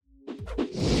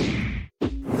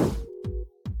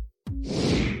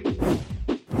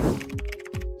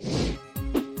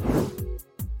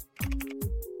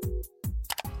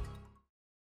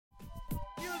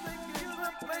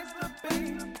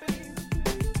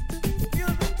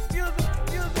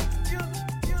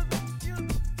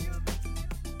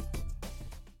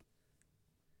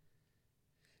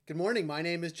Good morning. My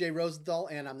name is Jay Rosenthal,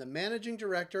 and I'm the Managing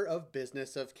Director of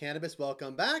Business of Cannabis.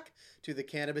 Welcome back to the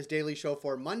Cannabis Daily Show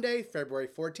for Monday, February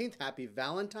 14th. Happy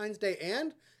Valentine's Day,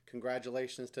 and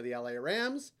congratulations to the LA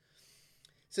Rams.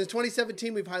 Since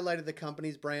 2017, we've highlighted the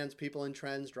companies, brands, people, and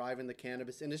trends driving the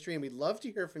cannabis industry, and we'd love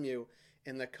to hear from you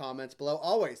in the comments below.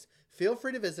 Always, feel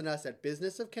free to visit us at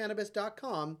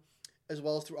businessofcannabis.com, as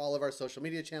well as through all of our social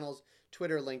media channels,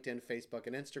 Twitter, LinkedIn, Facebook,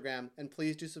 and Instagram. And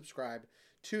please do subscribe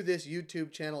to this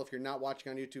YouTube channel. If you're not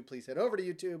watching on YouTube, please head over to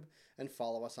YouTube and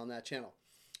follow us on that channel.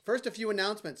 First, a few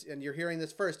announcements, and you're hearing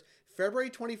this first.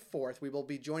 February 24th, we will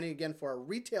be joining again for our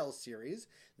retail series.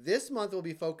 This month will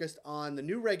be focused on the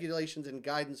new regulations and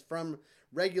guidance from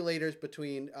regulators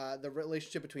between the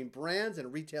relationship between brands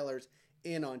and retailers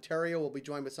in Ontario. We'll be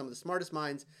joined with some of the smartest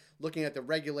minds looking at the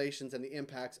regulations and the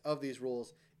impacts of these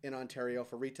rules in Ontario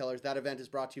for retailers. That event is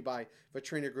brought to you by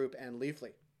Vitrina Group and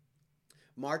Leafly.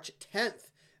 March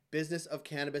 10th, Business of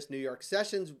Cannabis New York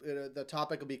Sessions. The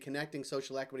topic will be connecting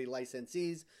social equity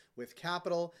licensees with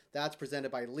capital. That's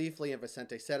presented by Leafly and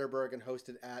Vicente Sederberg and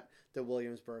hosted at the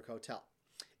Williamsburg Hotel.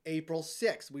 April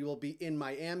 6th, we will be in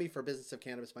Miami for Business of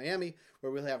Cannabis Miami,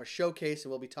 where we'll have a showcase and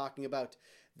we'll be talking about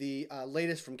the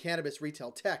latest from cannabis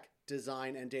retail tech,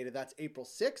 design, and data. That's April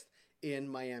 6th in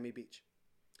Miami Beach.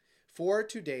 For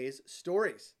today's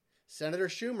stories, Senator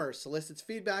Schumer solicits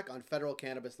feedback on federal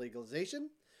cannabis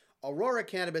legalization. Aurora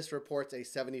Cannabis reports a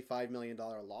 $75 million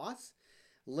loss.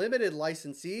 Limiting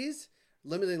licensed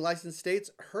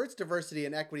states hurts diversity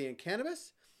and equity in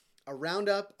cannabis. A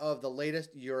roundup of the latest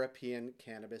European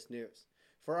cannabis news.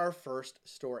 For our first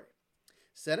story,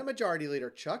 Senate Majority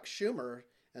Leader Chuck Schumer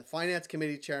and Finance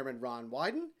Committee Chairman Ron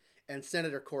Wyden and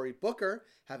Senator Cory Booker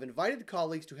have invited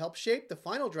colleagues to help shape the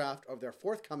final draft of their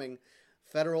forthcoming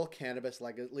federal cannabis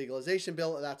legalization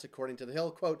bill. That's according to The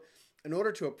Hill. Quote, in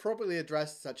order to appropriately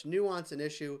address such nuance and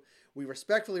issue, we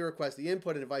respectfully request the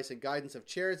input and advice and guidance of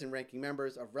chairs and ranking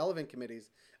members of relevant committees,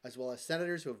 as well as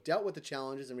senators who have dealt with the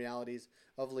challenges and realities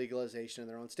of legalization in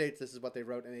their own states. This is what they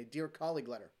wrote in a Dear Colleague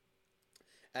letter.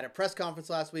 At a press conference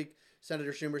last week,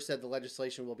 Senator Schumer said the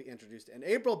legislation will be introduced in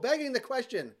April, begging the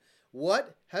question,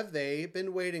 what have they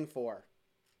been waiting for?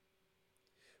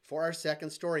 For our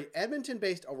second story,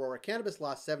 Edmonton-based Aurora Cannabis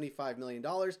lost $75 million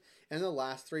in the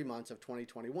last 3 months of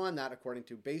 2021. That, according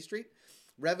to Bay Street.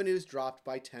 Revenues dropped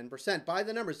by 10%. By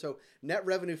the numbers, so net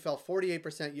revenue fell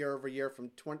 48% year over year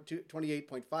from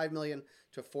 $28.5 million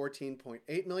to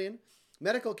 $14.8 million.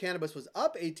 Medical cannabis was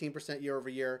up 18% year over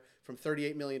year from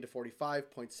 $38 million to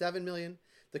 $45.7 million.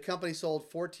 The company sold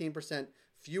 14%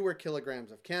 fewer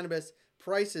kilograms of cannabis.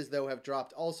 Prices, though, have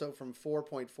dropped also from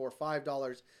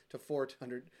 $4.45 to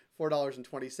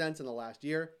 $4.20 in the last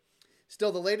year.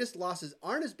 Still, the latest losses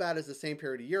aren't as bad as the same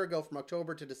period a year ago. From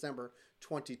October to December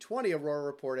 2020, Aurora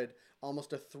reported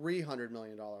almost a $300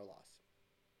 million loss.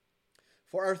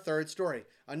 For our third story,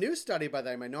 a new study by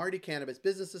the Minority Cannabis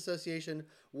Business Association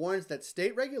warns that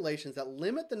state regulations that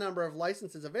limit the number of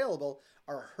licenses available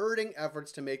are hurting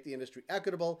efforts to make the industry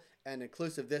equitable and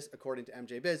inclusive. This, according to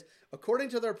MJBiz. According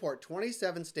to the report,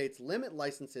 27 states limit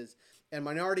licenses, and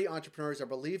minority entrepreneurs are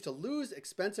believed to lose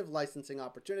expensive licensing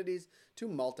opportunities to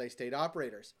multi-state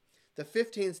operators. The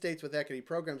 15 states with equity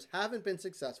programs haven't been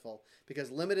successful because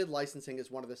limited licensing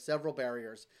is one of the several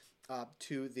barriers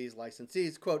to these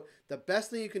licensees. Quote, the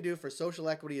best thing you can do for social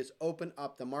equity is open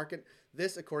up the market.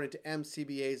 This, according to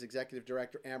MCBA's Executive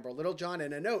Director, Amber Littlejohn.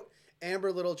 And a note,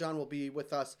 Amber Littlejohn will be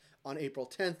with us on April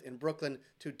 10th in Brooklyn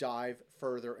to dive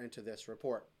further into this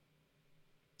report.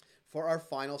 For our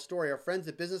final story, our friends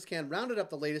at BusinessCann rounded up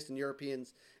the latest in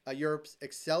Europe's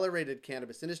accelerated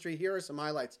cannabis industry. Here are some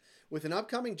highlights. With an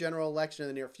upcoming general election in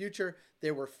the near future,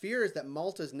 there were fears that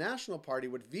Malta's National Party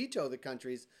would veto the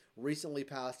country's recently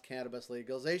passed cannabis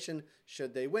legalization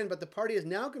should they win, but the party has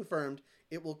now confirmed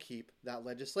it will keep that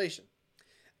legislation.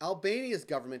 Albania's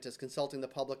government is consulting the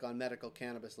public on medical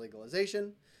cannabis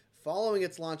legalization. Following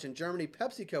its launch in Germany,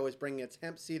 PepsiCo is bringing its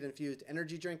hemp seed-infused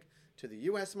energy drink to the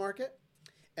U.S. market.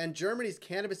 And Germany's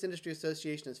Cannabis Industry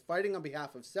Association is fighting on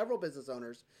behalf of several business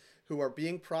owners who are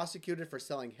being prosecuted for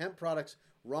selling hemp products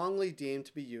wrongly deemed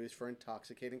to be used for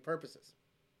intoxicating purposes.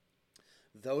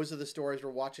 Those are the stories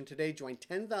we're watching today. Join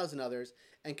 10,000 others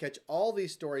and catch all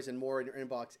these stories and more in your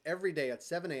inbox every day at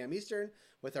 7 a.m. Eastern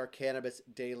with our Cannabis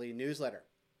Daily newsletter.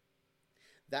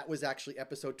 That was actually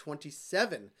episode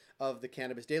 27 of the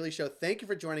Cannabis Daily Show. Thank you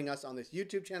for joining us on this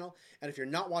YouTube channel. And if you're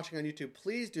not watching on YouTube,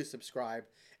 please do subscribe,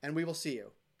 and we will see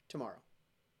you tomorrow.